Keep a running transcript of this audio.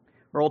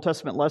Our Old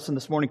Testament lesson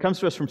this morning comes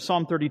to us from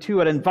Psalm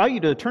 32. I'd invite you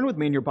to turn with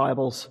me in your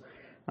Bibles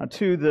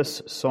to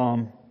this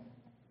psalm.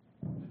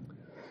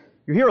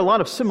 You hear a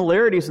lot of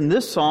similarities in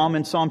this psalm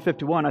and Psalm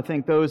 51. I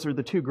think those are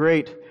the two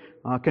great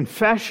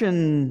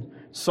confession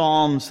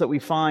psalms that we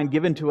find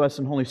given to us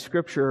in Holy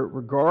Scripture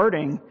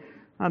regarding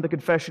the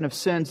confession of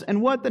sins and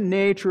what the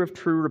nature of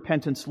true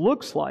repentance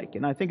looks like.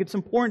 And I think it's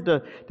important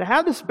to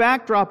have this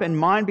backdrop in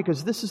mind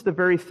because this is the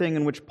very thing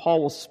in which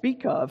Paul will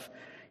speak of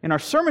in our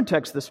sermon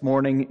text this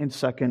morning in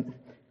 2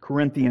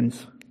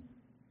 Corinthians.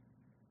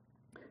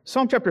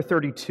 Psalm chapter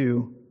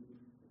 32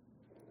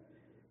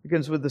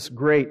 begins with this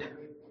great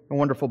and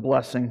wonderful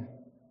blessing.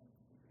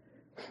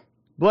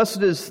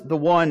 Blessed is the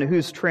one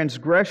whose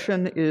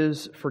transgression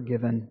is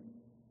forgiven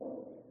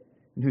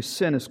and whose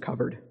sin is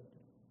covered.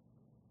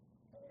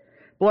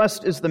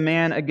 Blessed is the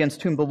man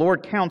against whom the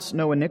Lord counts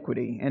no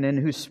iniquity, and in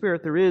whose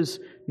spirit there is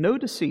no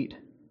deceit.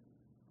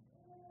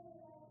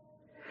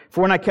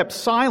 For when I kept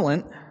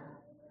silent,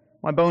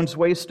 my bones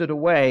wasted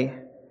away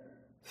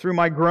through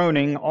my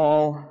groaning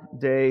all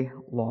day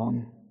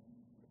long.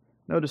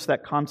 Notice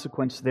that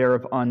consequence there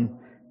of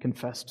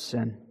unconfessed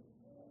sin.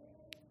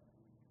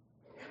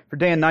 For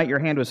day and night your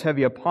hand was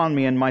heavy upon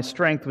me, and my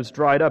strength was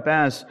dried up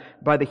as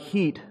by the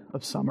heat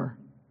of summer.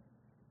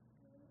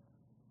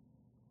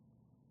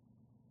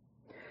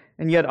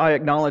 And yet I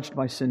acknowledged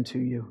my sin to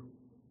you.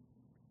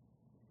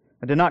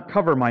 I did not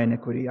cover my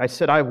iniquity. I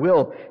said, I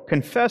will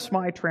confess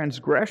my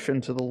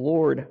transgression to the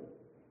Lord.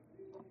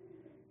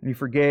 And He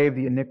forgave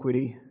the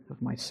iniquity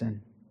of my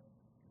sin.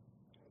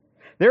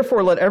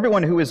 Therefore, let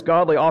everyone who is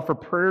godly offer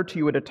prayer to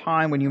you at a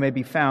time when you may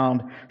be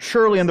found.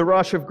 Surely in the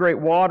rush of great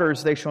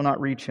waters they shall not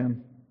reach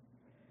him.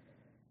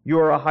 You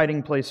are a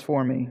hiding place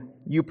for me.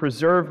 You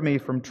preserve me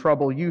from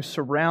trouble. You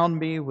surround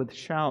me with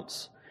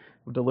shouts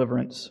of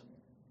deliverance.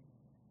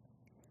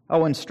 I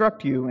will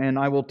instruct you, and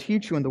I will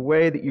teach you in the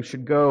way that you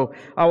should go.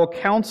 I will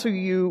counsel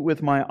you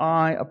with my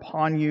eye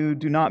upon you.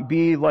 Do not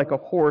be like a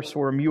horse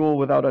or a mule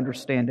without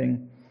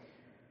understanding,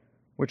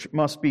 which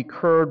must be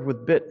curbed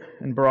with bit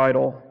and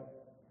bridle,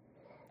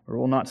 or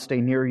will not stay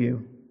near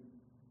you.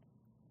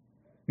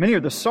 Many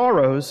are the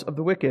sorrows of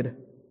the wicked,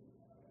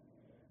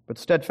 but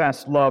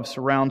steadfast love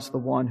surrounds the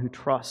one who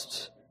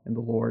trusts in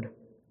the Lord.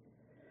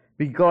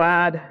 Be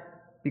glad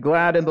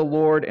in the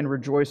Lord, and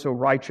rejoice, O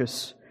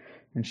righteous,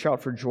 and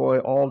shout for joy,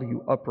 all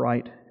you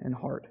upright in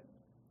heart.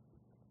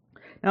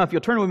 Now, if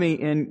you'll turn with me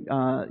in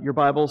your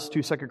Bibles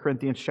to 2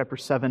 Corinthians chapter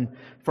 7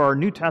 for our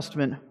New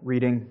Testament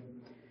reading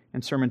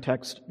and sermon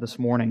text this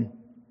morning.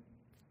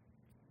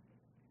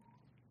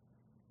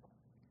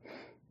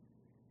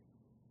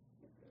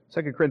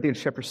 Second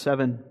Corinthians chapter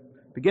 7,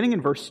 beginning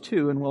in verse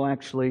 2, and we'll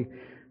actually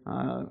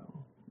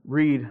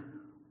read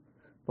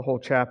the whole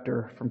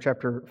chapter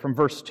from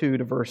verse 2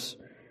 to verse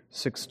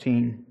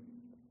 16.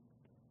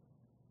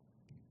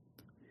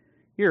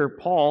 Here,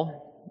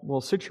 Paul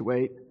will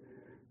situate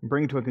and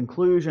bring to a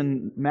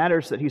conclusion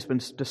matters that he's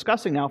been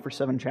discussing now for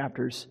 7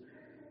 chapters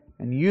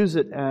and use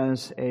it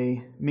as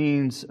a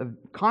means of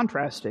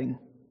contrasting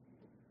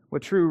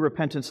what true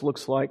repentance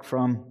looks like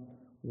from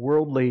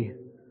worldly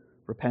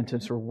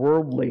repentance or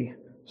worldly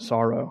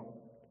sorrow.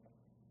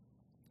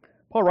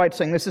 Paul writes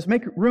saying, "This is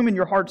make room in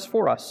your hearts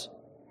for us.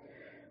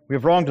 We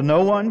have wronged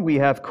no one, we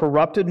have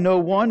corrupted no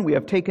one, we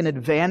have taken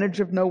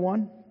advantage of no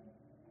one.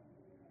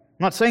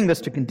 I'm not saying this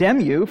to condemn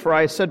you, for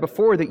I said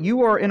before that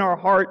you are in our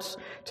hearts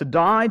to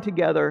die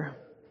together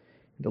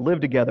and to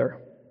live together.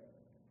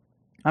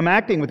 I'm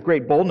acting with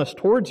great boldness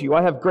towards you.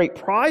 I have great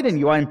pride in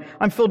you.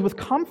 I'm filled with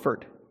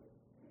comfort.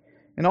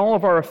 In all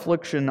of our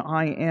affliction,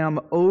 I am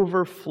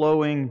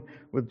overflowing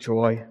with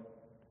joy.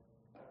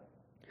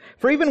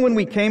 For even when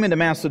we came into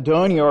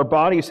Macedonia, our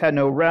bodies had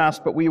no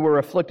rest, but we were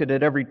afflicted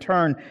at every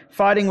turn,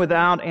 fighting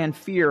without and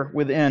fear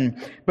within.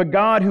 But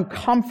God, who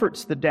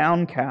comforts the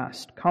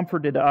downcast,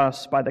 comforted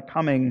us by the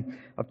coming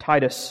of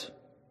Titus.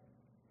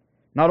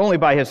 Not only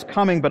by his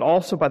coming, but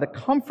also by the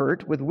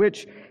comfort with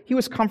which he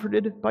was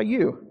comforted by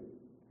you.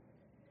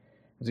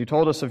 As he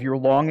told us of your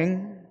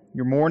longing,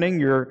 your mourning,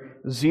 your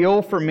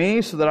zeal for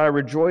me, so that I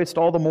rejoiced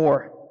all the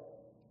more.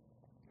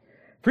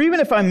 For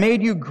even if I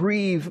made you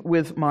grieve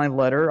with my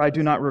letter, I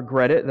do not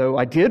regret it, though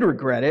I did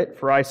regret it,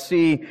 for I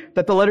see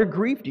that the letter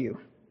grieved you,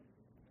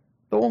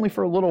 though only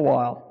for a little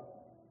while.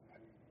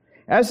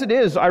 As it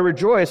is, I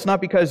rejoice,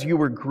 not because you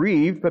were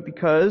grieved, but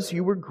because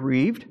you were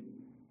grieved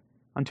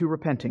unto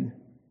repenting.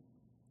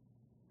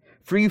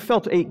 For you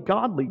felt a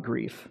godly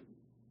grief,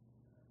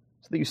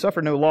 so that you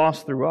suffered no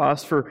loss through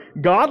us. For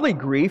godly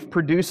grief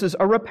produces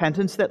a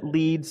repentance that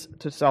leads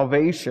to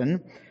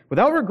salvation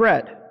without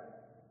regret,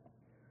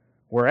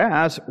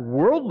 whereas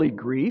worldly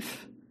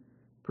grief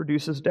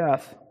produces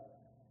death.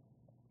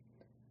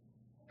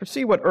 For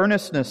see what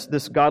earnestness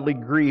this godly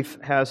grief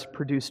has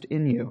produced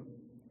in you,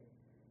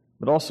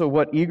 but also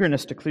what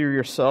eagerness to clear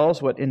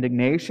yourselves, what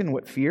indignation,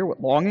 what fear,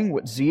 what longing,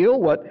 what zeal,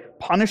 what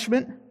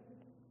punishment.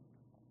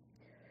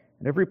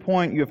 At every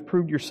point you have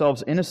proved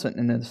yourselves innocent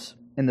in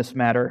this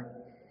matter.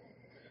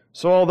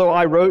 So although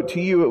I wrote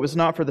to you, it was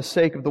not for the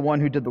sake of the one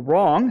who did the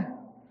wrong,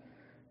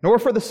 nor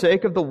for the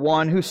sake of the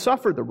one who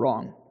suffered the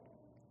wrong.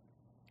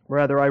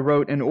 Rather, I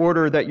wrote in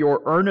order that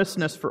your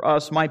earnestness for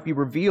us might be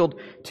revealed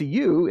to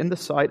you in the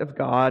sight of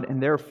God,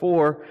 and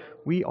therefore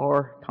we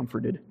are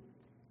comforted.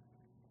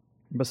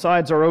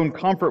 Besides our own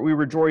comfort, we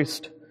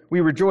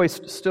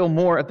rejoiced still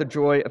more at the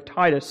joy of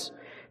Titus,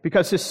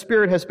 because his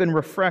spirit has been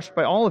refreshed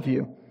by all of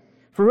you.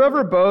 For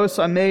whoever boasts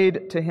I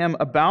made to him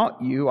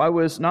about you, I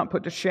was not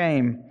put to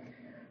shame.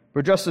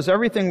 For just as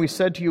everything we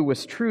said to you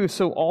was true,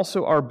 so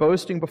also our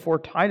boasting before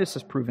Titus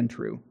has proven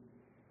true.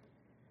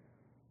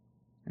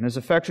 And his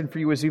affection for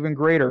you is even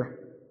greater,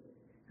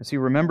 as he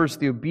remembers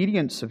the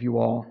obedience of you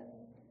all,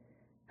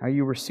 how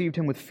you received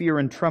him with fear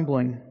and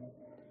trembling.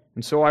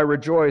 And so I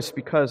rejoice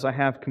because I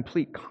have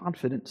complete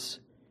confidence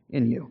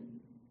in you.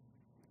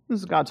 This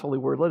is God's holy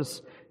word. Let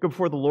us go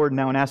before the Lord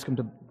now and ask him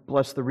to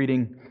bless the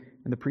reading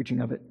and the preaching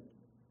of it.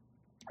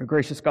 Our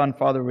gracious God and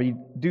Father, we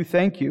do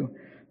thank you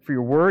for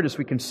your word as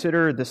we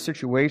consider the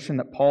situation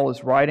that Paul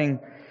is writing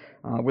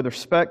with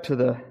respect to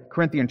the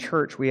Corinthian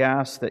church. We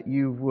ask that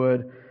you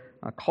would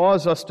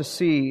cause us to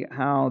see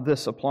how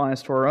this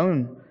applies to our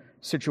own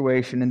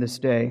situation in this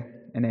day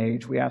and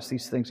age. We ask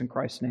these things in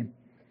Christ's name.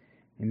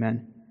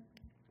 Amen.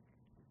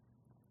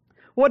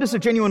 What does a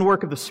genuine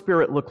work of the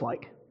Spirit look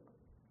like?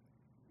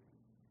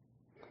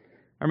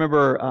 I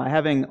remember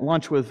having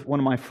lunch with one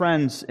of my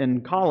friends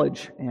in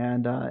college,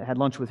 and had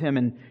lunch with him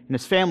and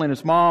his family, and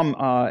his mom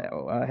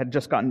had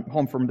just gotten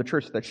home from the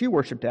church that she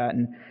worshiped at,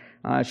 and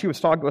she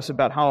was talking to us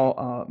about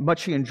how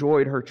much she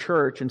enjoyed her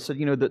church, and said,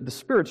 the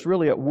Spirit's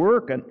really at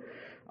work, and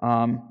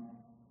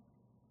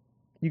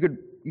you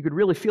could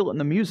really feel it in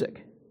the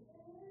music.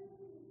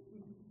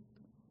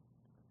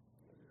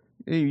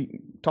 You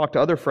talk to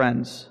other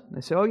friends, and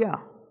they say, oh yeah,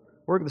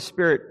 work of the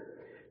Spirit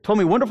told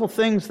me wonderful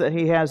things that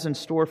He has in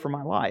store for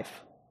my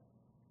life.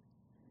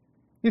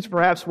 These are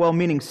perhaps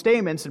well-meaning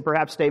statements, and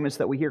perhaps statements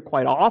that we hear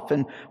quite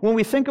often when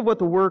we think of what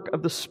the work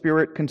of the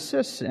Spirit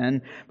consists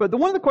in. But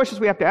one of the questions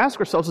we have to ask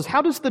ourselves is,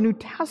 how does the New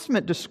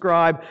Testament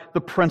describe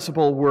the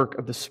principal work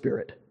of the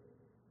Spirit?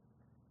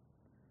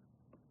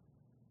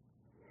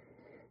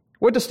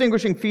 What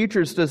distinguishing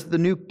features does the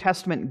New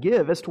Testament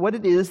give as to what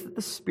it is that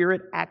the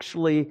Spirit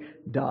actually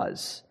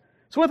does?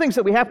 So one of the things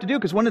that we have to do,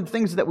 because one of the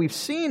things that we've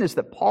seen is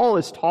that Paul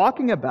is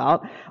talking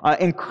about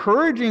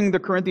encouraging the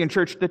Corinthian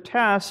church to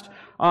test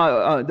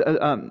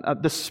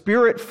the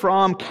Spirit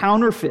from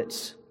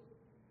counterfeits.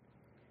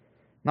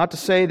 Not to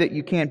say that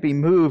you can't be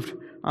moved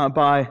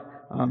by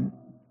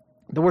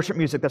the worship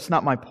music. That's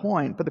not my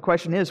point. But the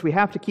question is, we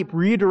have to keep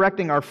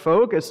redirecting our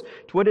focus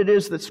to what it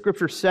is that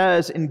Scripture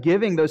says in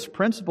giving those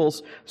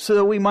principles so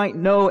that we might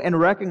know and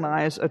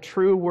recognize a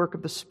true work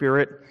of the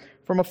Spirit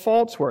from a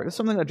false work. It's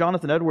something that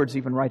Jonathan Edwards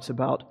even writes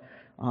about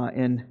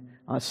in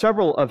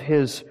several of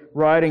his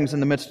writings in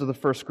the midst of the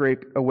First Great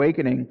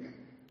Awakening.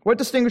 What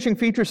distinguishing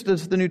features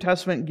does the New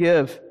Testament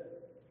give?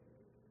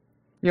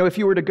 If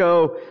you were to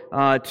go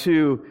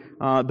to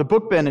the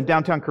book bin in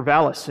downtown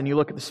Corvallis and you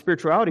look at the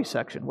spirituality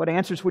section, what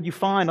answers would you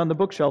find on the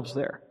bookshelves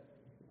there?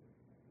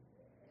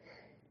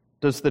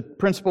 Does the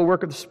principal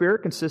work of the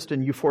Spirit consist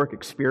in euphoric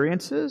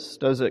experiences?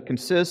 Does it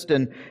consist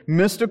in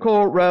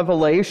mystical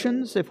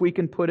revelations? If we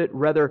can put it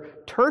rather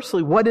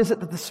tersely, what is it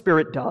that the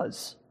Spirit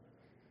does?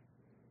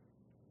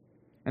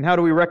 And how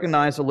do we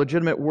recognize a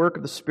legitimate work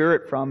of the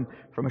Spirit from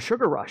a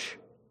sugar rush?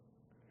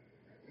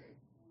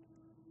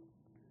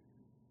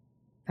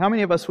 How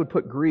many of us would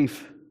put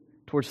grief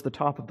towards the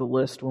top of the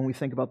list when we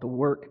think about the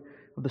work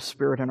of the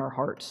Spirit in our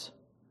hearts?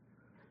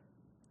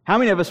 How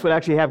many of us would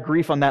actually have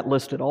grief on that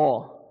list at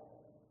all?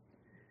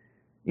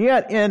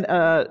 Yet, in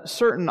a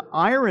certain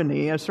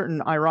irony, a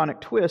certain ironic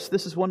twist,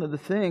 this is one of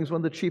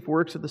the chief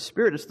works of the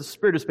Spirit, is the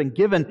Spirit has been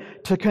given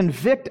to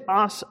convict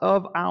us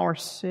of our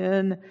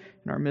sin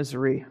and our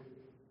misery.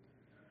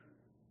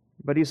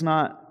 But He's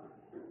not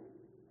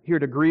here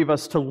to grieve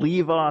us, to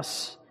leave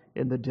us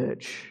in the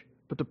ditch,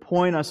 but to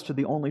point us to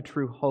the only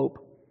true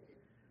hope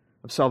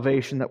of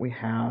salvation that we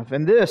have.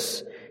 And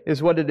this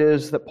is what it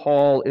is that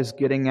Paul is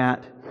getting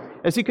at.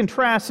 As he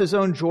contrasts his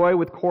own joy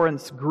with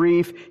Corinth's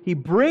grief, he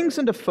brings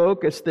into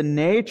focus the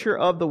nature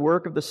of the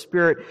work of the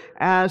Spirit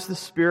as the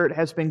Spirit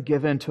has been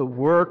given to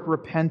work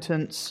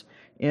repentance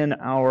in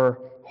our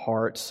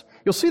hearts.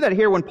 You'll see that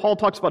here when Paul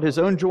talks about his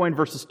own joy in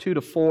verses 2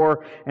 to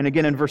 4, and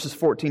again in verses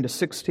 14 to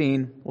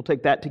 16. We'll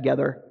take that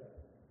together.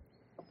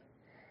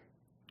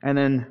 And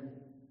then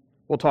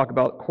we'll talk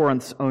about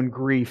Corinth's own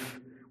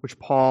grief, which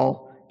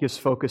Paul gives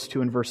focus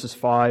to in verses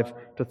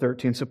 5 to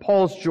 13. So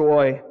Paul's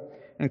joy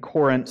and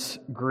Corinth's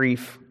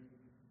grief.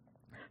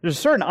 There's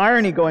a certain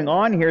irony going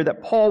on here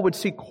that Paul would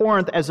see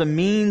Corinth as a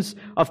means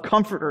of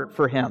comfort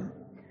for him.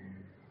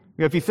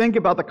 If you think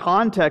about the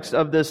context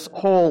of this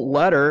whole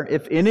letter,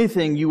 if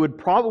anything, you would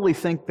probably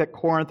think that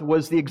Corinth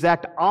was the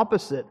exact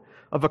opposite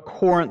of a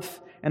Corinth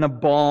and a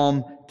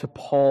balm to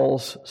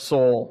Paul's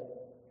soul.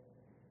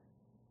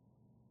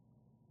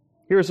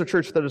 Here's a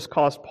church that has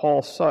caused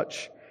Paul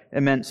such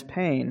immense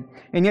pain.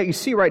 And yet you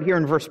see right here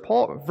in verse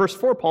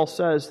 4, Paul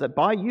says that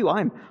by you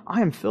I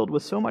am filled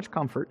with so much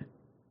comfort.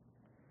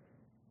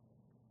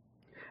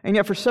 And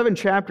yet for 7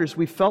 chapters,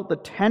 we felt the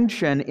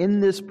tension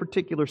in this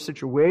particular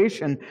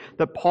situation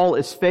that Paul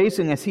is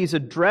facing as he's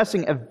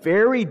addressing a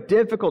very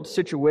difficult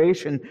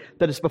situation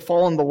that has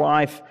befallen the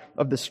life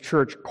of this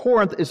church.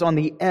 Corinth is on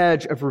the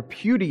edge of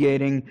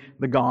repudiating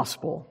the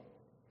gospel,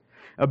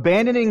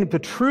 abandoning the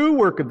true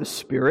work of the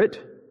Spirit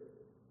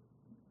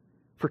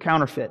for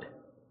counterfeit,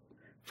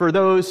 for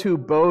those who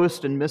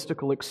boast in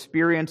mystical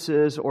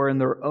experiences or in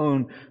their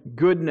own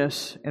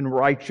goodness and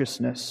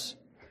righteousness.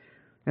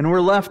 And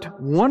we're left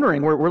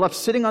wondering, we're left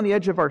sitting on the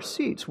edge of our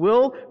seats.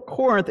 Will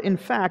Corinth, in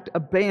fact,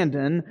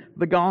 abandon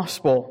the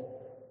gospel?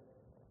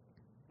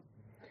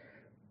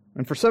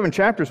 And for 7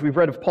 chapters, we've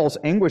read of Paul's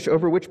anguish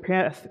over which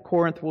path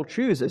Corinth will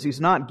choose, as he's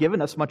not given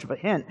us much of a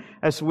hint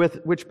as to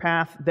which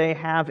path they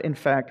have, in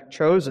fact,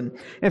 chosen.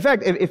 In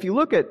fact, if you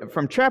look at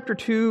from chapter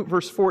 2,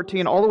 verse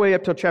 14, all the way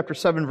up to chapter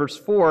 7, verse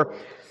 4,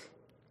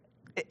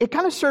 it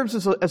kind of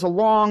serves as a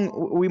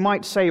long, we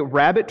might say,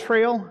 rabbit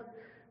trail.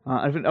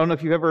 I don't know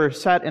if you've ever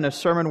sat in a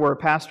sermon where a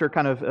pastor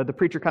the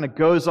preacher kind of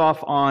goes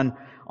off on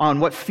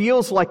what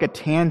feels like a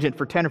tangent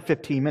for 10 or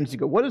 15 minutes. You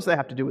go, what does that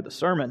have to do with the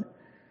sermon?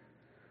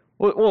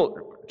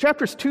 Well,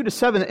 chapters 2 to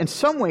 7 in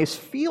some ways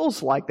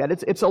feels like that.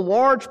 It's a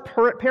large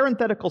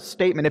parenthetical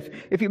statement.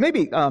 If you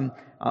maybe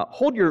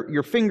hold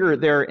your finger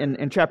there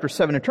in chapter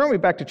 7 and turn me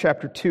back to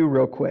chapter 2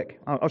 real quick.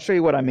 I'll show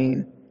you what I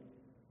mean.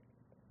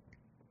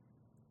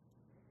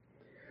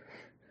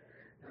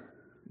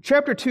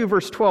 Chapter 2,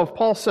 verse 12,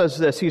 Paul says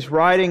this. He's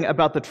writing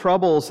about the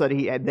troubles that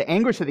he had, the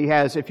anguish that he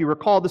has. If you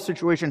recall the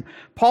situation,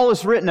 Paul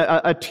has written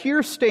a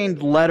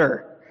tear-stained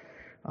letter.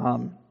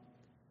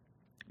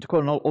 To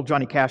quote an old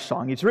Johnny Cash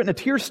song, he's written a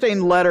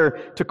tear-stained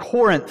letter to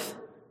Corinth.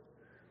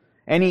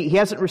 And he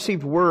hasn't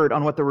received word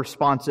on what the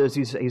response is.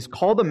 He's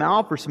called them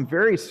out for some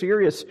very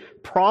serious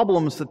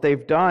problems that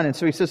they've done. And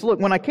so he says, look,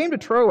 when I came to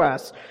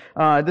Troas,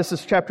 this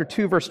is chapter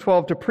 2, verse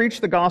 12, to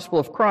preach the gospel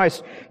of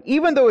Christ,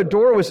 even though a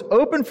door was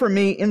open for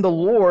me in the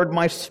Lord,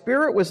 my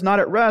spirit was not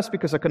at rest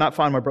because I could not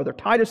find my brother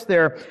Titus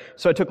there.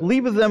 So I took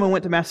leave of them and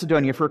went to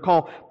Macedonia. If you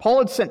recall, Paul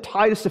had sent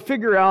Titus to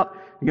figure out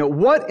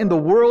what in the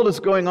world is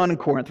going on in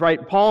Corinth,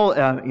 right? Paul,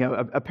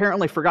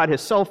 apparently forgot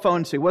his cell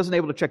phone, so he wasn't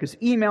able to check his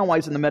email while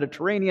he's in the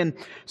Mediterranean.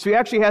 So he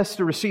actually has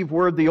to receive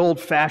word the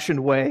old-fashioned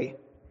way.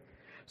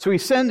 So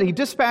he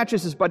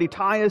dispatches his buddy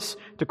Titus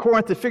to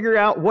Corinth to figure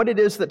out what it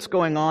is that's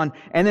going on,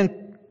 and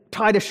then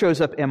Titus shows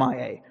up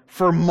MIA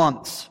for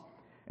months.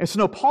 And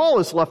so now Paul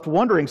is left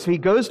wondering, so he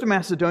goes to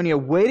Macedonia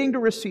waiting to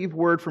receive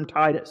word from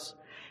Titus.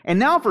 And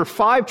now for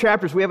 5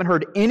 chapters, we haven't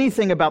heard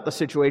anything about the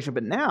situation,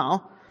 but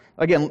now,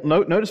 again,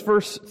 notice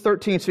verse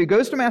 13. So he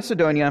goes to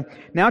Macedonia.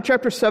 Now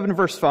chapter 7,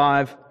 verse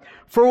 5.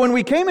 For when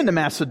we came into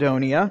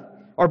Macedonia,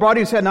 our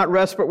bodies had not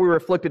rest, but we were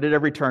afflicted at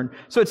every turn.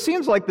 So it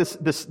seems like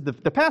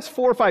the past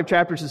 4 or 5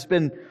 chapters has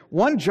been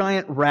one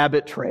giant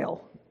rabbit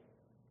trail.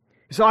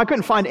 So I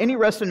couldn't find any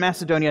rest in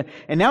Macedonia.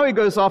 And now he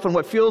goes off on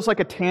what feels like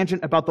a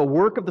tangent about the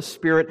work of the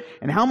Spirit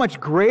and how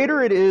much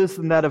greater it is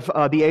than that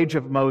of the age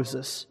of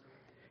Moses.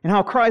 And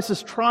how Christ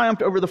has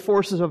triumphed over the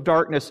forces of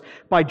darkness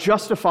by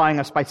justifying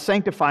us, by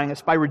sanctifying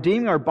us, by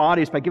redeeming our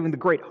bodies, by giving the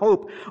great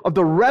hope of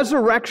the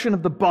resurrection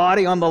of the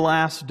body on the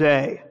last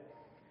day.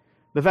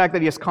 The fact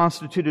that He has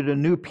constituted a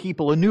new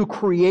people, a new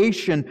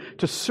creation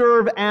to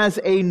serve as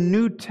a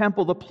new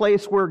temple, the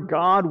place where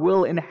God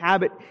will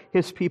inhabit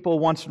His people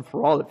once and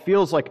for all. It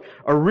feels like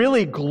a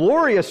really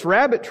glorious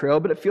rabbit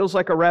trail, but it feels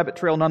like a rabbit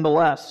trail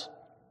nonetheless.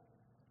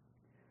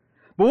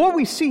 But what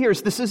we see here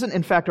is this isn't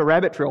in fact a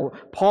rabbit trail.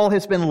 Paul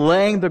has been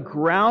laying the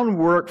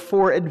groundwork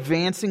for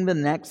advancing the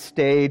next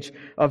stage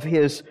of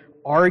his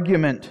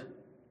argument.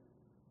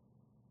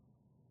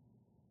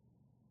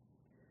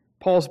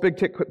 Paul's big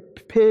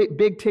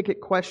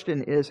ticket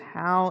question is,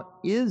 how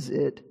is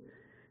it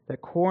that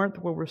Corinth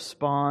will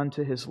respond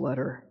to his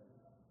letter?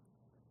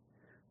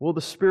 Will the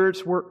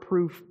Spirit's work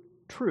prove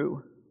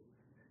true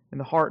in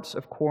the hearts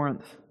of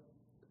Corinth?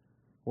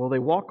 Will they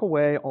walk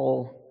away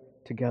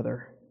all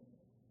together?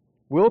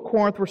 Will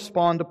Corinth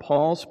respond to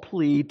Paul's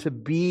plea to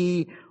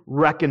be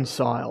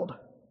reconciled?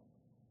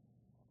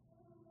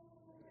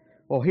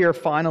 Well, here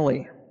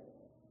finally,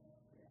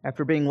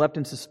 after being left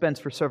in suspense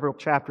for several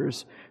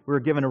chapters, we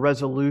were given a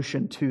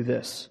resolution to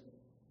this.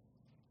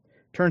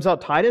 Turns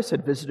out Titus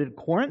had visited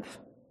Corinth.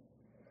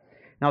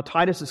 Now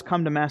Titus has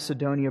come to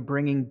Macedonia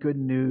bringing good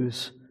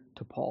news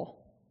to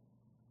Paul.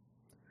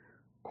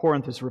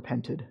 Corinth has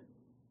repented.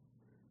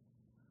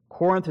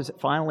 Corinth has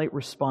finally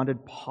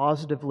responded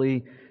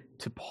positively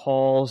to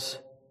Paul's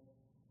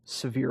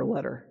severe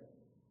letter.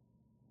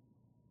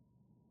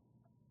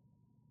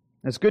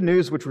 It's good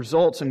news which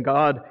results in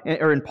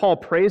Paul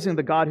praising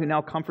the God who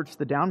now comforts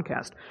the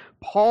downcast.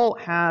 Paul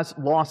has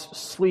lost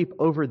sleep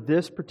over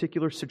this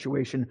particular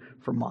situation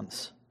for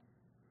months.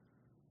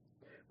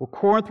 Will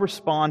Corinth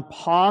respond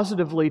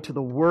positively to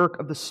the work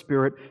of the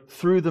Spirit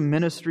through the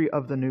ministry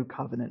of the new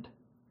covenant?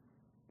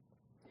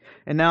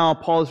 And now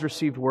Paul has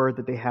received word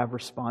that they have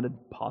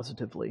responded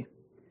positively.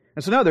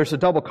 And so now there's a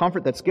double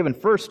comfort that's given.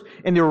 First,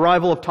 in the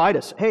arrival of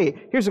Titus.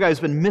 Hey, here's a guy who's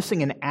been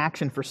missing in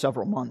action for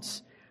several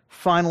months.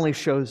 Finally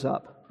shows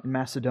up in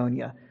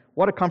Macedonia.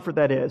 What a comfort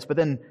that is. But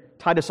then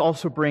Titus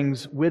also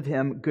brings with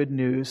him good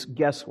news.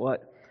 Guess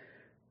what?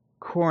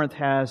 Corinth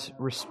has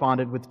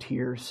responded with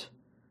tears,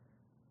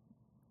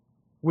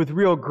 with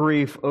real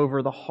grief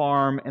over the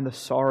harm and the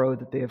sorrow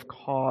that they have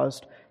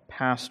caused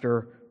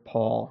Pastor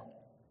Paul.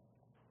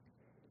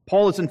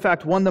 Paul has in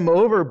fact won them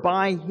over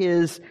by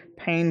his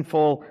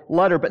painful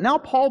letter. But now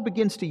Paul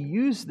begins to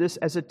use this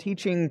as a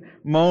teaching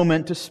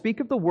moment to speak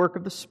of the work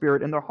of the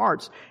Spirit in their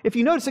hearts. If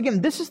you notice,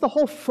 again, this is the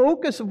whole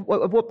focus of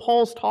what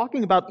Paul's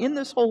talking about in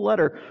this whole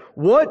letter.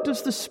 What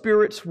does the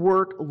Spirit's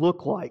work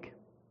look like?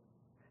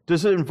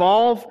 Does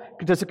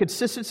it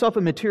consist itself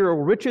in material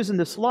riches in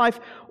this life,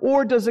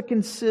 or does it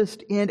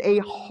consist in a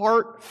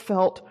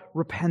heartfelt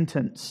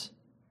repentance?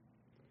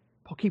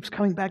 Paul keeps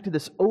coming back to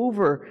this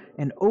over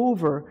and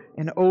over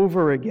and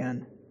over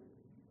again.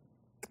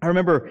 I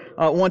remember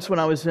once when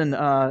I was in,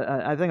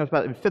 I think I was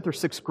about in 5th or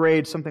 6th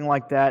grade, something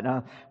like that.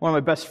 One of my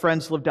best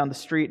friends lived down the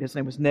street. His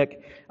name was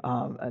Nick.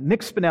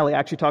 Nick Spinelli. I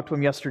actually talked to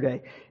him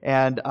yesterday.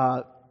 And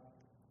I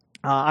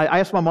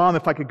asked my mom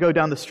if I could go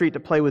down the street to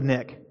play with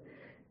Nick.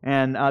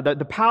 And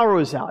the power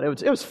was out.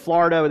 It was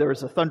Florida. There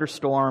was a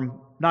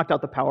thunderstorm. Knocked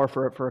out the power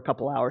for a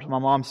couple hours. My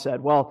mom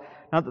said, well,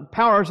 now that the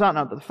power's out,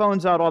 now that the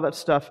phone's out, all that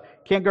stuff,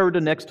 can't go over to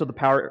Nick's till the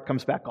power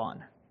comes back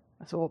on.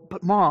 I said, well,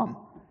 but Mom,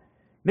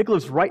 Nick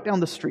lives right down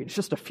the street. It's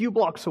just a few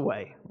blocks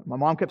away. My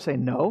mom kept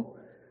saying, no,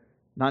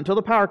 not until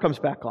the power comes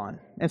back on.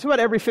 And so about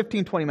every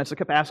 15, 20 minutes, I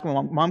kept asking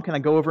my mom, can I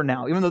go over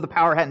now, even though the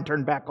power hadn't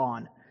turned back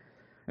on?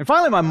 And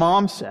finally, my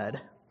mom said,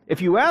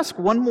 if you ask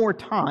one more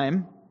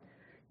time,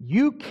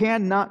 you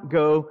cannot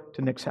go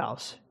to Nick's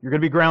house. You're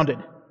going to be grounded.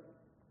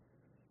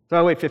 So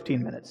I wait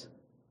 15 minutes.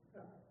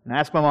 And I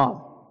ask my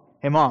mom,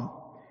 hey, Mom,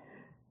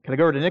 can I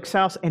go over to Nick's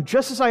house? And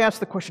just as I ask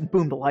the question,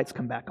 boom, the lights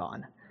come back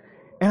on.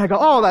 And I go,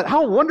 oh,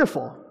 how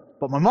wonderful.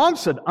 But my mom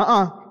said,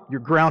 you're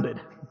grounded.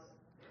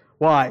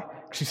 Why?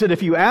 She said,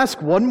 if you ask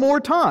one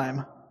more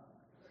time,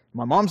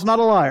 my mom's not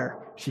a liar.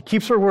 She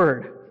keeps her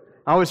word.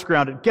 I was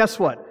grounded. Guess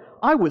what?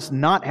 I was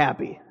not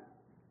happy.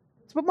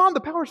 I said, but Mom,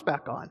 the power's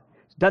back on.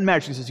 It doesn't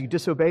matter. She says, you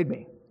disobeyed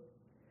me.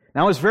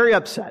 Now I was very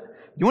upset.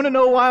 You want to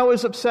know why I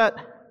was upset?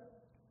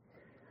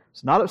 I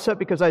was not upset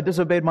because I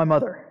disobeyed my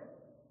mother.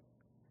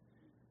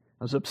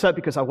 I was upset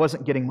because I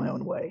wasn't getting my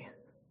own way.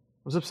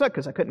 I was upset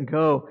because I couldn't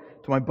go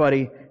to my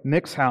buddy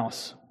Nick's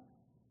house.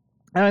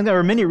 And there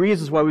are many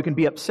reasons why we can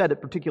be upset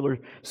at particular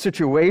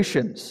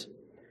situations.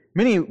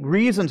 Many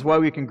reasons why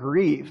we can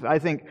grieve, I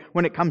think,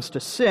 when it comes to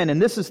sin.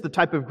 And this is the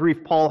type of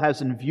grief Paul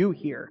has in view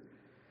here.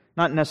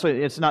 Not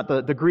necessarily, it's not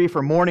the grief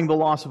or mourning the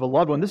loss of a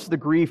loved one. This is the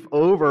grief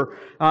over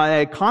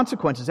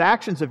consequences,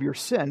 actions of your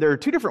sin. There are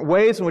two different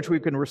ways in which we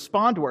can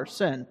respond to our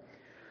sin.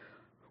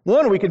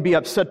 One, we can be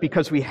upset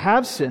because we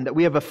have sinned, that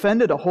we have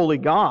offended a holy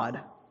God.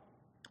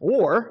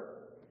 Or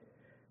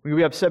we can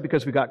be upset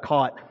because we got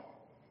caught.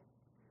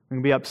 We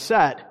can be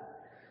upset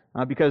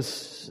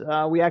because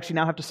we actually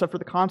now have to suffer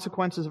the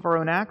consequences of our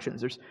own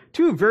actions. There's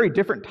two very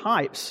different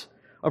types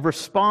of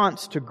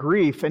response to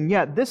grief, and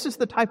yet this is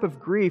the type of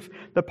grief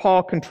that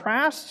Paul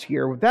contrasts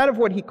here with that of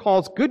what he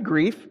calls good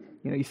grief.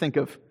 You know,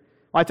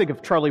 I think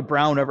of Charlie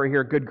Brown over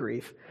here, good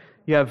grief.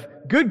 You have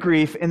good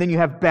grief, and then you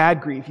have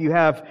bad grief. You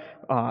have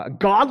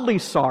godly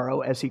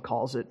sorrow, as he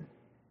calls it,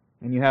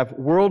 and you have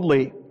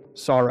worldly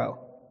sorrow.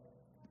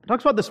 He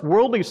talks about this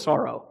worldly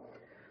sorrow.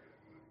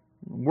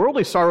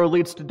 Worldly sorrow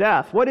leads to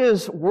death. What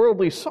is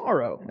worldly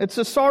sorrow? It's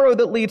a sorrow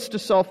that leads to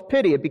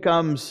self-pity. It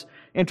becomes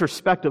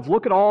introspective.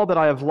 Look at all that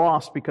I have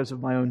lost because of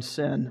my own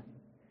sin.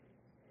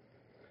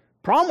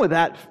 Problem with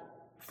that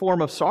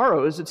form of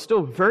sorrow is it's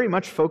still very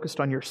much focused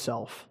on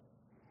yourself.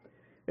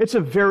 It's a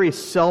very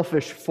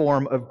selfish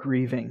form of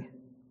grieving.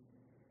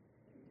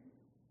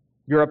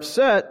 You're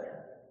upset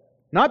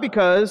not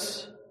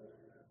because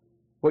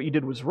what you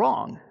did was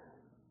wrong,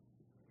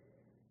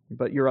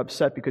 but you're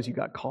upset because you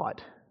got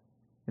caught.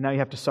 And now you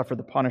have to suffer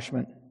the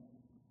punishment.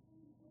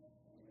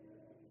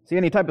 See,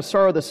 any type of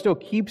sorrow that still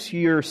keeps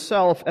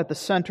yourself at the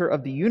center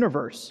of the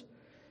universe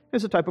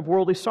is a type of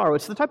worldly sorrow.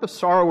 It's the type of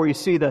sorrow where you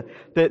see the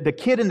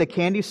kid in the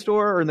candy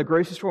store or in the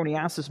grocery store when he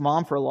asks his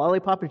mom for a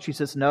lollipop and she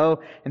says no,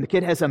 and the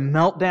kid has a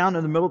meltdown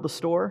in the middle of the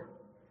store.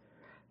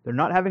 They're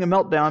not having a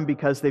meltdown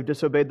because they've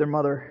disobeyed their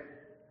mother.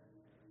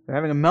 They're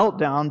having a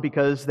meltdown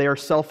because they are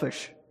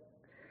selfish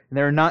and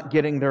they're not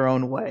getting their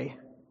own way.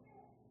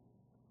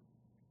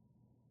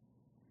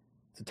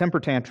 It's a temper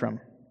tantrum.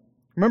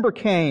 Remember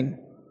Cain.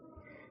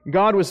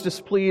 God was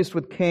displeased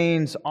with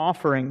Cain's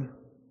offering.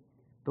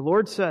 The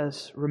Lord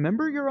says,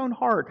 remember your own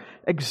heart.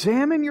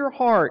 Examine your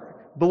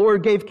heart. The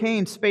Lord gave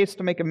Cain space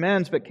to make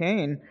amends, but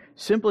Cain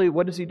simply,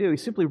 what does he do? He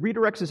simply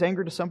redirects his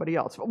anger to somebody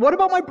else. What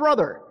about my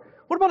brother?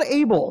 What about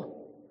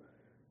Abel?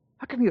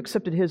 How come you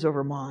accepted his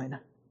over mine?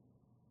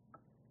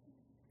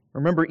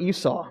 Remember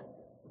Esau.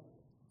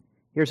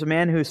 Here's a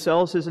man who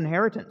sells his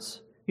inheritance.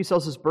 He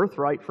sells his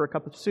birthright for a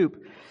cup of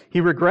soup.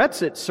 He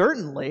regrets it,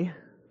 certainly,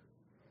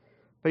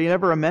 but he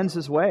never amends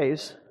his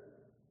ways.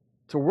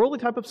 It's a worldly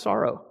type of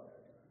sorrow.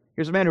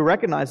 Here's a man who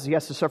recognizes he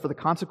has to suffer the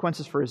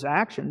consequences for his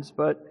actions,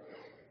 but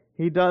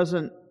he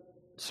doesn't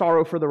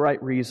sorrow for the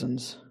right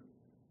reasons.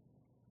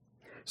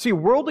 See,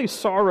 worldly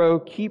sorrow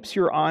keeps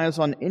your eyes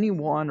on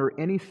anyone or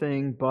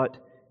anything but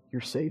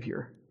your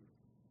Savior.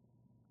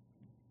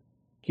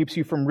 Keeps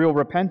you from real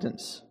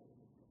repentance.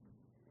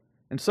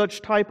 And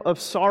such type of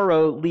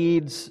sorrow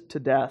leads to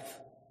death.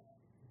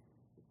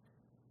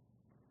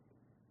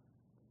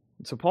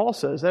 And so Paul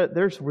says that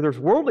there's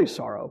worldly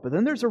sorrow, but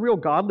then there's a real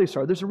godly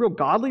sorrow. There's a real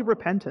godly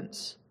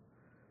repentance.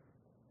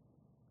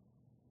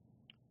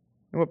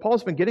 And what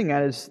Paul's been getting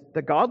at is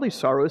that godly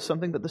sorrow is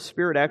something that the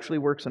Spirit actually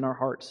works in our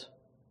hearts.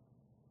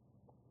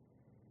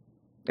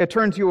 It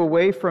turns you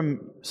away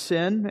from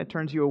sin, it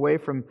turns you away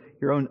from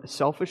your own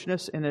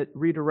selfishness, and it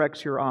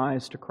redirects your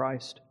eyes to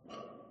Christ.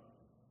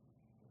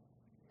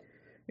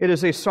 It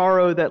is a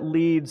sorrow that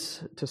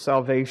leads to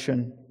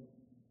salvation.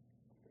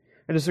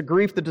 It is a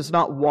grief that does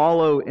not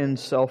wallow in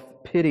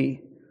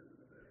self-pity,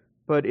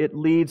 but it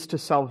leads to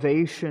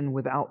salvation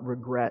without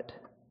regret,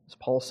 as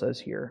Paul says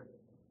here.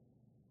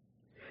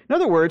 In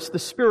other words, the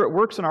Spirit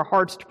works in our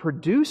hearts to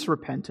produce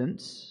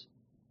repentance,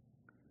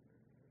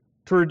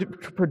 to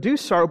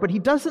produce sorrow, but He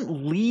doesn't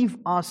leave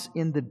us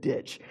in the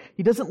ditch.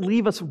 He doesn't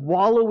leave us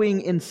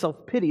wallowing in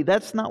self-pity.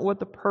 That's not what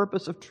the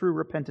purpose of true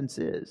repentance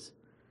is.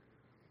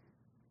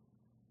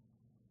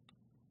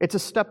 It's a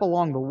step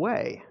along the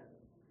way.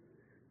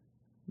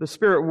 The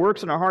Spirit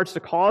works in our hearts to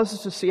cause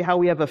us to see how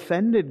we have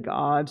offended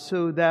God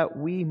so that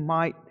we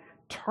might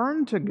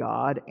turn to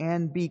God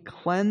and be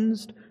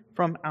cleansed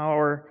from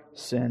our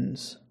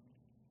sins.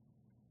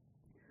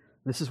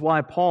 This is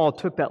why Paul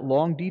took that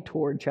long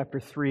detour in chapter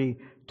 3,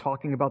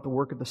 talking about the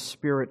work of the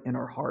Spirit in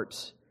our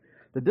hearts.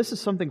 That this is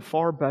something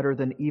far better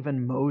than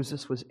even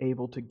Moses was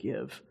able to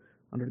give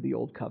under the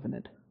Old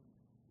Covenant.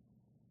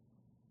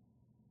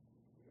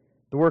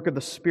 The work of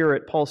the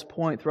Spirit, Paul's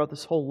point throughout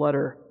this whole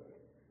letter,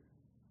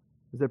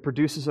 is that it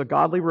produces a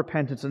godly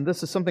repentance. And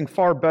this is something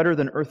far better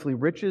than earthly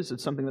riches.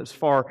 It's something that's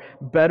far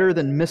better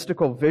than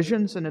mystical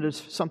visions. And it is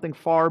something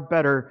far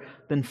better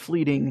than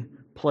fleeting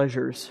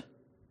pleasures.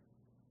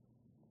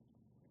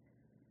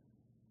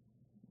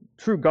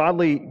 True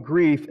godly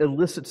grief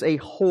elicits a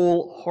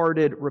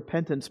wholehearted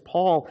repentance.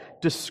 Paul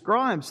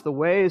describes the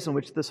ways in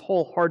which this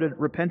wholehearted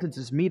repentance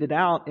is meted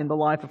out in the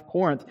life of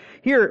Corinth.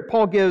 Here,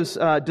 Paul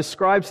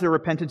describes their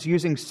repentance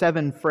using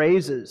 7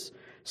 phrases,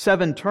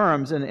 7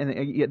 terms,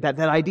 and that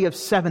idea of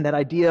 7, that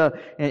idea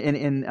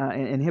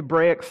in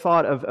Hebraic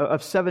thought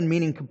of 7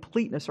 meaning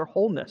completeness or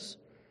wholeness.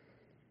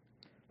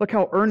 Look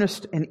how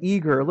earnest and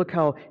eager. Look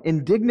how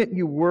indignant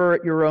you were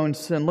at your own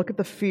sin. Look at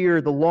the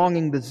fear, the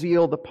longing, the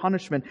zeal, the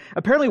punishment.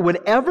 Apparently,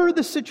 whatever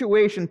the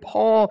situation,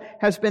 Paul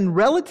has been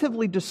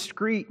relatively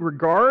discreet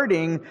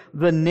regarding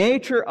the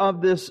nature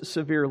of this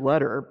severe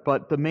letter,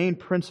 but the main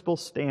principle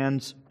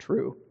stands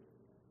true.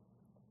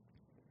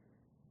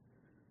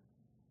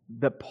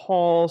 That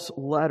Paul's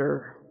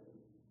letter,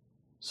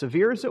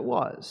 severe as it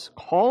was,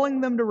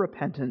 calling them to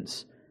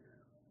repentance,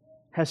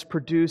 has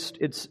produced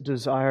its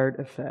desired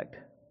effect.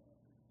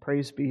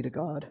 Praise be to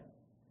God.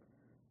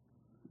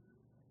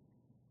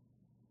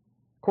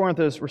 Corinth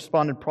has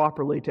responded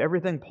properly to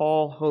everything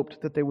Paul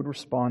hoped that they would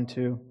respond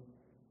to.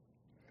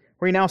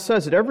 Where he now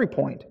says at every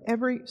point,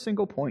 every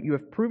single point, you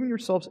have proven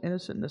yourselves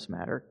innocent in this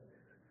matter.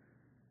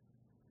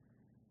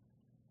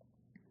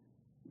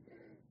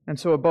 And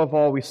so above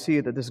all, we see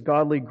that this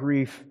godly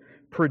grief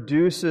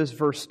produces,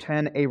 verse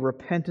 10, a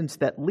repentance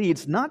that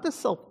leads not to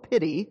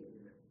self-pity,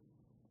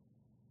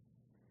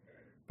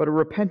 but a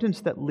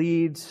repentance that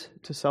leads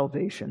to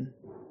salvation.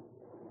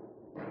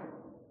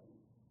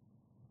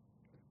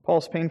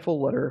 Paul's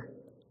painful letter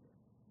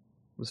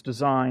was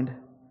designed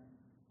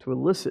to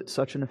elicit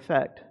such an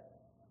effect,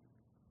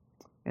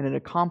 and it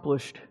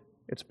accomplished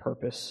its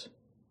purpose.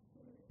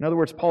 In other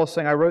words, Paul is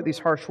saying, I wrote these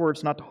harsh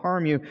words not to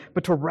harm you,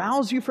 but to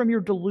rouse you from your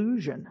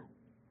delusion.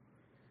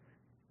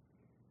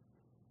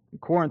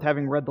 And Corinth,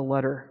 having read the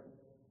letter,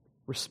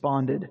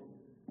 responded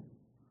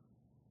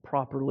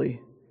properly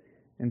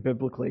and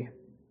biblically.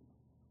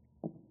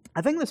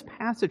 I think this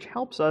passage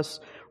helps us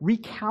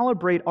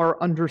recalibrate our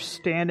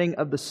understanding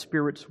of the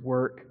Spirit's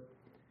work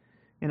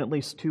in at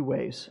least 2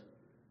 ways.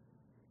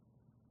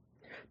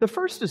 The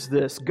first is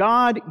this: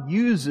 God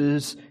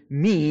uses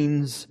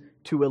means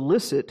to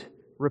elicit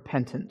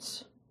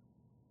repentance.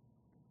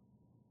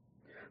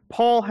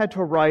 Paul had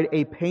to write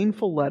a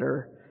painful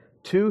letter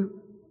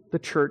to the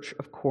church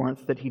of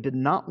Corinth that he did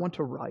not want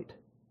to write.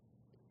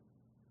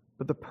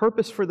 But the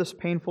purpose for this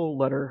painful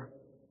letter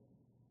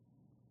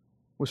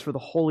was for the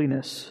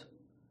holiness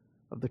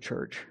of the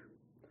church.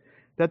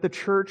 That the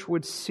church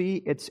would see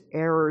its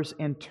errors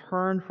and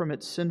turn from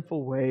its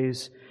sinful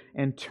ways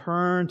and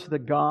turn to the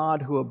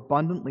God who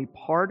abundantly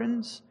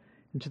pardons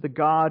and to the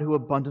God who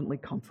abundantly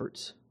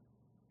comforts.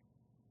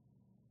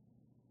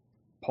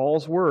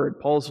 Paul's word,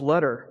 Paul's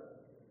letter,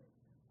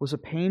 was a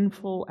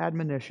painful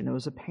admonition. It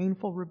was a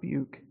painful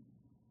rebuke.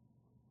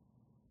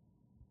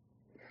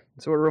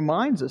 So it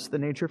reminds us the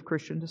nature of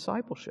Christian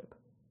discipleship.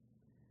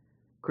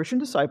 Christian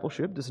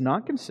discipleship does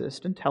not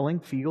consist in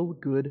telling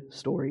feel-good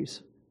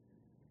stories.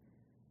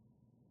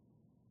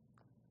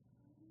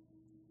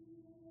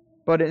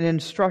 but in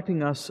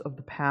instructing us of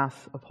the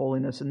path of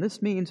holiness. And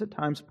this means at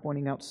times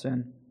pointing out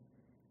sin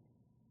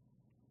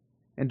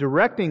and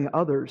directing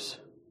others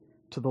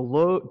to the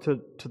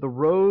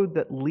road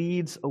that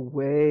leads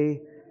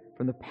away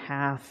from the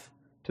path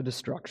to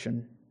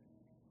destruction.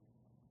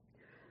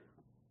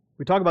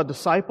 We talk about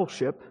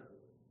discipleship,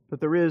 but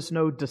there is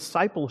no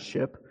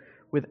discipleship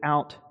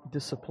without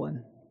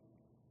discipline.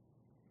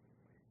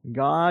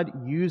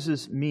 God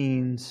uses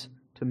means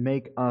to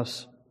make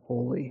us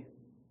holy.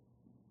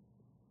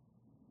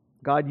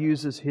 God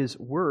uses His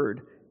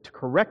Word to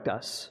correct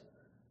us,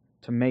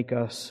 to make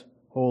us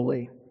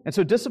holy. And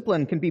so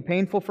discipline can be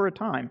painful for a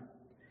time.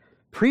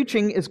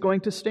 Preaching is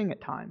going to sting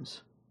at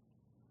times.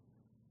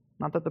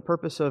 Not that the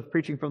purpose of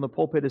preaching from the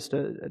pulpit is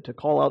to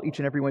call out each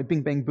and every one,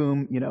 bing, bang,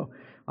 boom,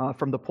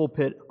 from the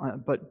pulpit,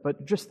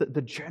 but just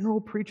the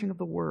general preaching of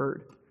the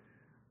Word.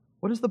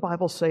 What does the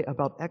Bible say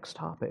about X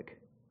topic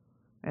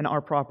and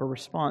our proper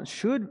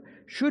response?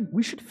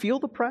 We should feel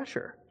the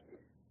pressure.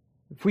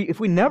 If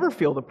we never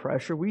feel the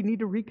pressure, we need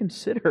to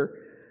reconsider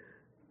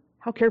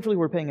how carefully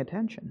we're paying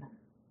attention.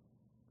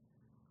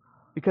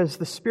 Because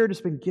the Spirit has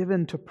been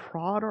given to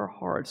prod our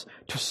hearts,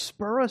 to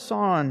spur us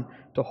on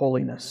to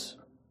holiness.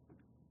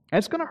 And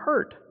it's going to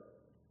hurt.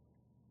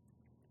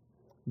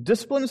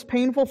 Discipline is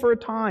painful for a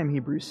time,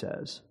 Hebrews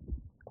says,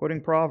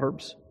 quoting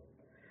Proverbs.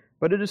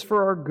 But it is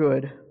for our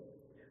good,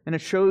 and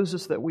it shows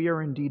us that we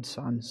are indeed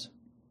sons.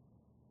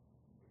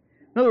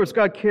 In other words,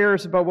 God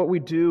cares about what we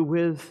do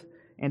with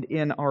and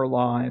in our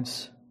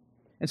lives.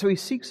 And so He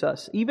seeks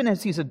us, even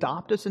as He's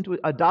adopted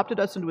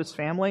us into His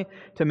family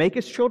to make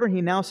His children.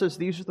 He now says,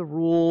 these are the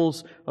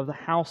rules of the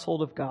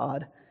household of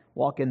God.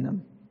 Walk in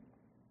them.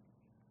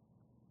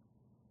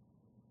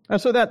 And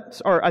so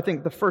that's I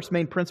think, the first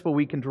main principle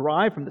we can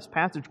derive from this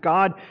passage.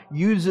 God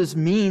uses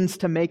means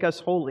to make us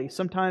holy.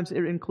 Sometimes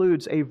it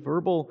includes a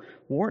verbal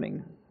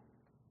warning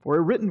or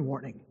a written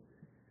warning,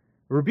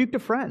 a rebuke to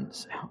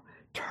friends.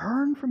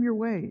 Turn from your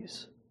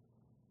ways.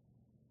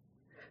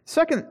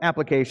 Second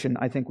application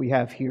I think we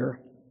have here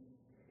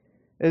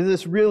is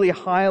this really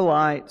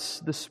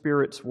highlights the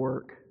Spirit's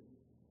work.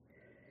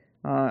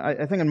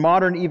 I think in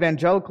modern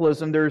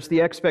evangelicalism, there's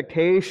the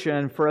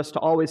expectation for us to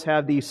always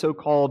have these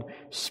so-called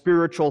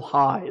spiritual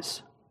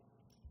highs.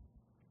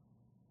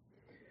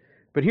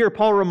 But here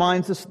Paul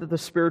reminds us that the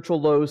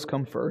spiritual lows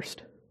come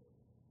first.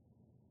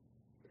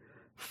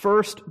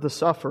 First the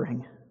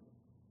suffering,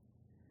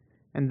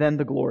 and then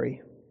the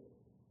glory.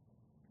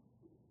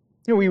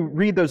 We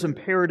read those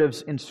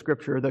imperatives in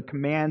Scripture, the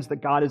commands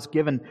that God has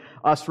given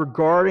us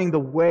regarding the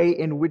way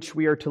in which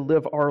we are to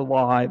live our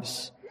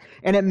lives.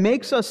 And it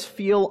makes us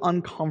feel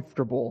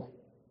uncomfortable.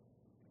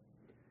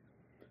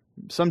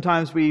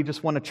 Sometimes we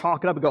just want to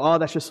chalk it up and go,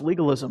 that's just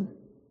legalism.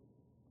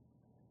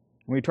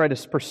 We try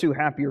to pursue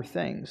happier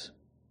things.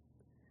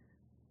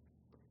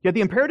 Yet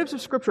the imperatives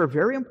of Scripture are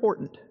very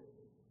important.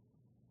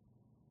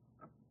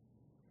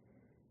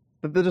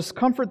 But the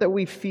discomfort that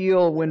we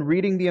feel when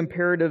reading the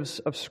imperatives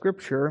of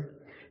Scripture,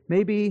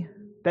 maybe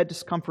that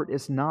discomfort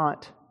is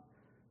not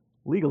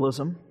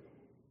legalism.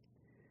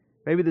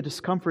 Maybe the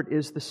discomfort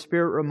is the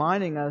Spirit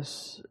reminding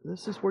us,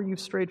 this is where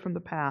you've strayed from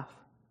the path.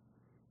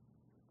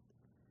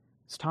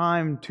 It's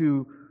time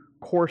to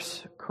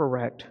course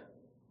correct.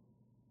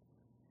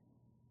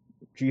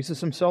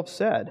 Jesus Himself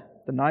said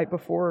the night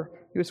before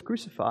He was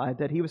crucified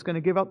that He was going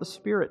to give out the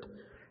Spirit,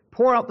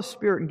 pour out the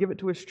Spirit and give it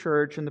to His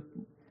church, and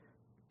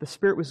the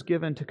Spirit was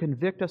given to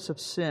convict us of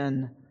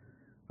sin,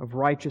 of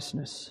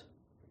righteousness,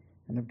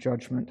 and of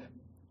judgment.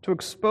 To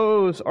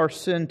expose our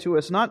sin to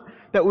us. Not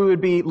that we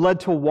would be led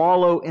to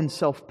wallow in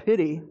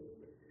self-pity,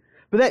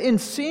 but that in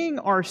seeing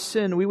our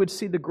sin, we would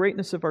see the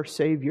greatness of our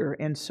Savior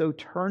and so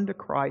turn to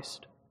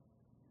Christ,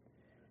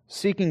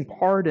 seeking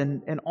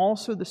pardon and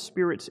also the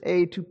Spirit's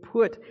aid to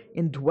put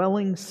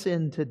indwelling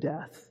sin to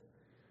death,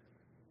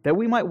 that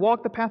we might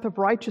walk the path of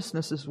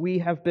righteousness as we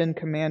have been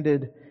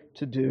commanded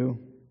to do.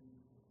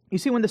 You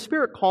see, when the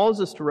Spirit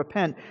calls us to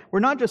repent, we're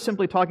not just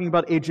simply talking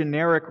about a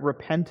generic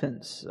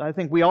repentance. I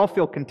think we all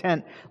feel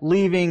content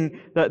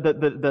leaving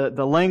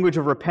the language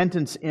of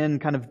repentance in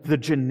kind of the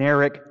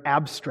generic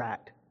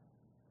abstract.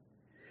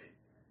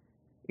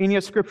 And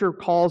yet Scripture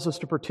calls us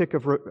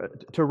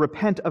to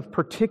repent of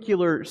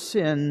particular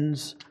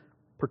sins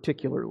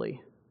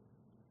particularly.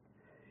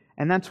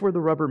 And that's where the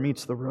rubber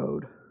meets the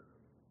road.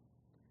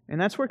 And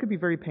that's where it could be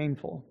very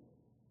painful.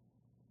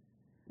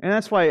 And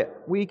that's why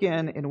week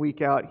in and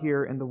week out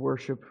here in the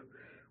worship,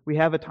 we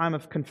have a time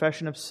of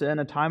confession of sin,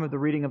 a time of the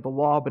reading of the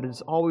law, but it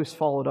is always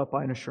followed up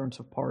by an assurance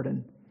of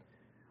pardon.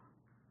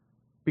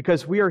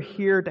 Because we are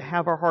here to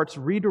have our hearts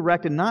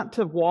redirected, not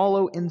to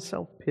wallow in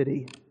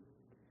self-pity,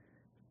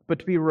 but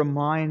to be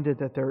reminded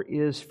that there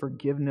is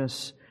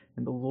forgiveness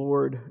in the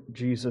Lord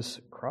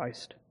Jesus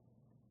Christ.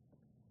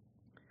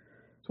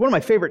 It's one of my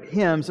favorite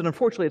hymns, and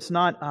unfortunately it's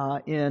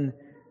not in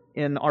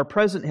our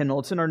present hymnal.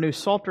 It's in our new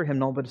Psalter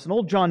hymnal, but it's an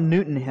old John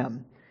Newton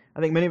hymn. I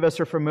think many of us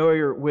are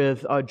familiar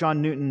with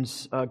John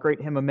Newton's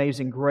great hymn,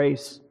 Amazing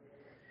Grace.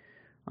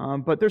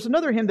 But there's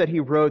another hymn that he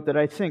wrote that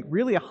I think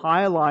really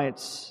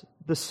highlights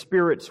the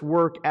Spirit's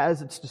work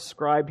as it's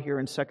described here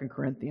in 2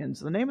 Corinthians.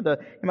 The name of the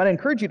hymn, I'd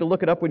encourage you to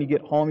look it up when you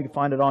get home. You can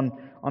find it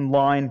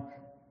online.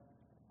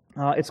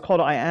 It's called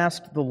 "I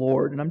Asked the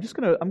Lord," and I'm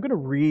going to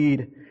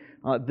read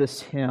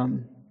this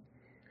hymn.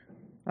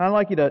 I'd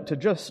like you to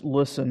just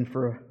listen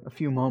for a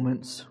few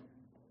moments.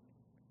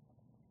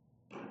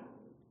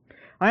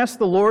 I asked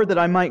the Lord that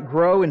I might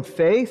grow in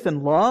faith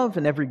and love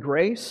and every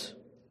grace.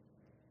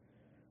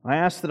 I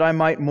asked that I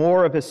might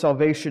more of His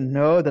salvation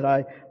know, that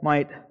I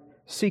might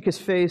seek His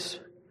face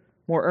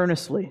more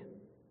earnestly.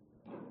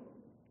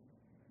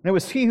 And it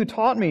was He who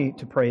taught me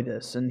to pray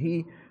this,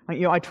 and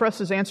I trust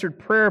His answered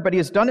prayer, but He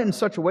has done it in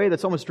such a way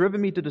that's almost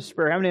driven me to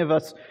despair. How many of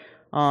us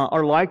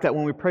are like that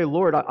when we pray,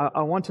 Lord,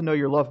 I want to know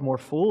Your love more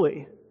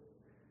fully?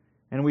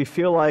 And we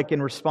feel like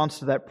in response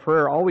to that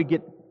prayer, all we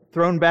get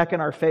thrown back in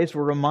our face,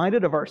 we're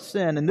reminded of our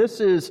sin. And this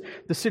is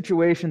the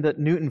situation that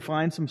Newton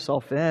finds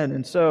himself in.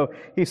 And so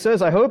he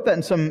says, I hope that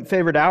in some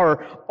favored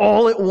hour,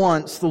 all at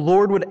once, the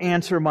Lord would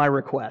answer my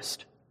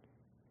request.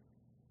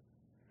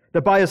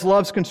 That by His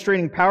love's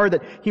constraining power,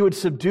 that He would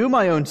subdue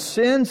my own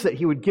sins, that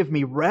He would give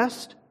me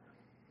rest.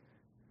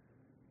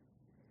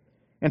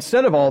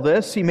 Instead of all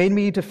this, He made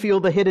me to feel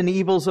the hidden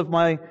evils of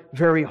my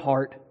very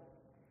heart.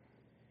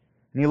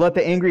 And He let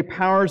the angry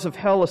powers of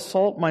hell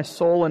assault my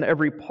soul in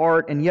every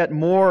part, and yet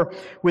more,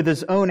 with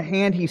His own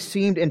hand He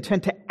seemed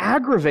intent to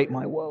aggravate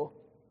my woe.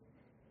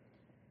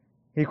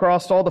 He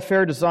crossed all the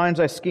fair designs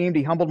I schemed.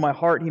 He humbled my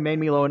heart. He made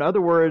me low. In other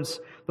words,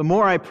 the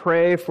more I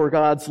pray for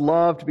God's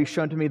love to be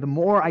shown to me, the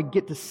more I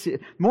get to see,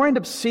 the more I end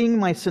up seeing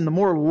my sin, the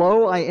more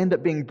low I end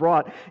up being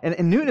brought.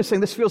 And Newton is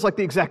saying this feels like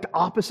the exact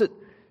opposite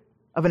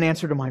of an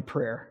answer to my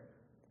prayer.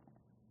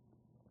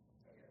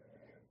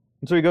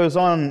 And so he goes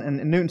on,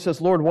 and Newton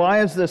says, Lord,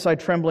 why is this, I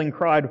trembling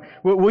cried?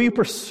 Will you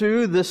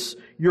pursue this,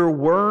 your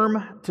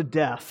worm, to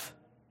death?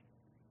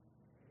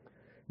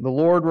 The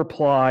Lord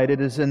replied,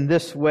 it is in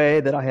this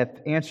way that I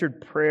have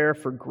answered prayer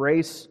for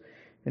grace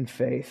and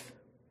faith.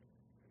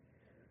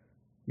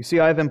 You see,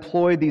 I have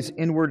employed these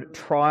inward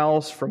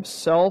trials from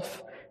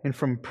self and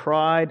from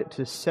pride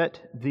to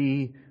set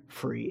thee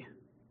free,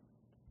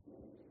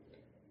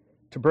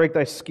 to break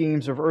thy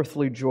schemes of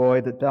earthly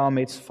joy, that thou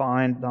mayst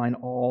find thine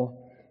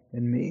all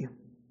in me.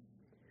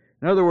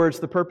 In other words,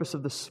 the purpose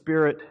of the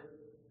Spirit,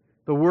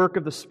 the work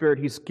of the Spirit,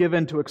 He's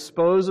given to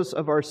expose us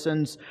of our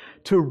sins,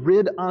 to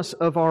rid us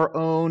of our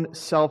own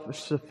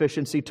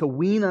self-sufficiency, to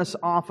wean us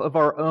off of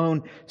our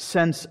own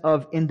sense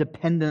of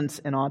independence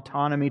and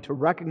autonomy, to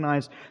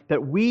recognize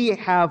that we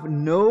have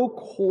no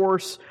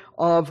course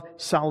of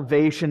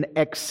salvation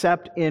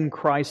except in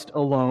Christ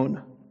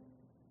alone.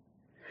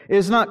 It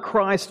is not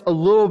Christ a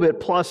little bit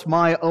plus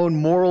my own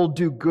moral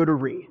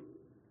do-goodery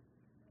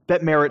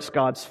that merits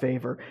God's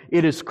favor.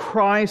 It is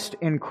Christ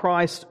and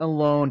Christ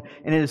alone,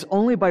 and it is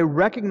only by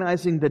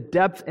recognizing the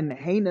depth and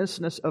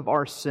heinousness of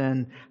our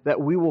sin that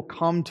we will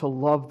come to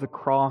love the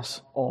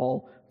cross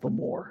all the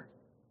more.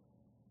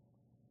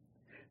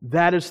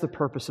 That is the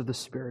purpose of the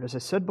Spirit. As I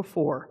said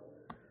before,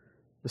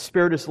 the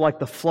Spirit is like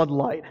the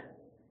floodlight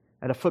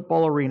at a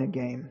football arena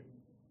game.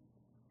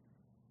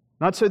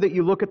 Not so that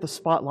you look at the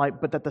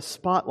spotlight, but that the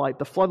spotlight,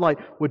 the floodlight,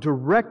 would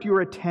direct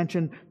your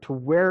attention to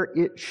where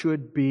it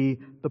should be,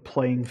 the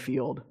playing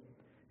field.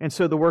 And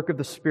so the work of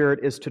the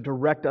Spirit is to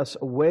direct us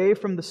away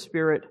from the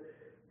Spirit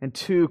and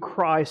to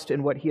Christ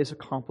and what He has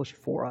accomplished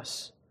for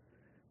us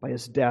by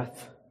His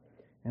death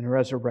and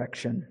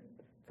resurrection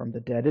from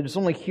the dead. It is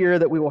only here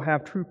that we will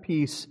have true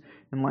peace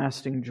and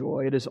lasting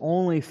joy. It is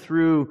only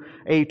through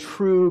a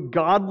true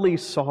godly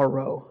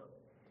sorrow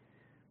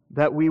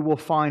that we will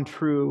find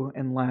true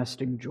and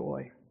lasting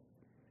joy.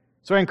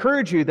 So I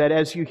encourage you that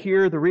as you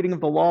hear the reading of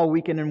the law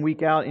week in and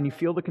week out, and you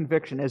feel the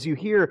conviction, as you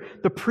hear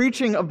the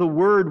preaching of the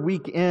Word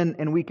week in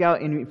and week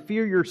out, and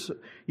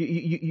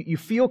you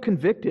feel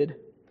convicted,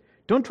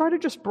 don't try to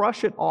just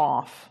brush it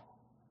off,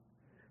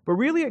 but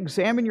really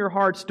examine your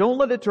hearts. Don't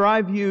let it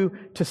drive you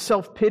to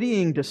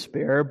self-pitying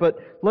despair, but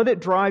let it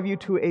drive you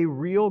to a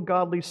real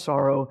godly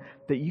sorrow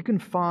that you can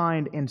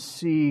find and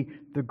see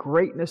the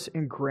greatness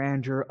and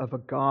grandeur of a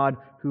God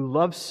who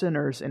loves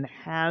sinners and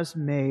has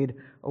made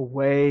a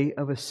way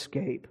of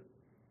escape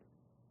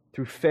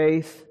through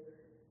faith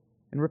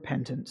and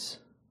repentance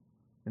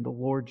in the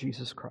Lord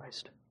Jesus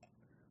Christ.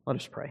 Let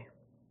us pray.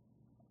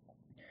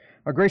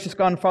 Our gracious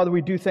God and Father,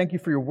 we do thank You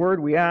for Your Word.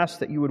 We ask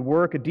that You would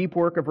work a deep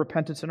work of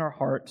repentance in our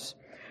hearts,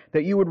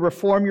 that You would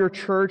reform Your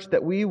church,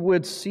 that we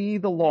would see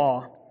the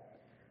law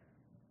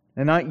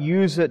and not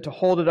use it to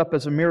hold it up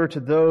as a mirror to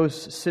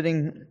those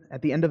sitting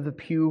at the end of the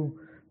pew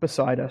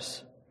beside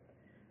us,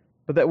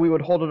 but that we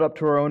would hold it up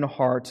to our own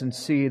hearts and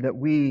see that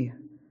we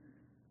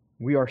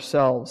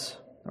ourselves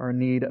are in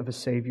need of a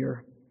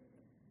Savior.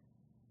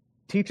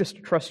 Teach us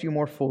to trust You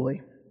more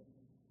fully,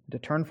 to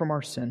turn from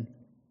our sin.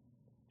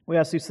 We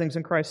ask these things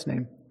in Christ's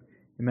name.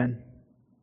 Amen.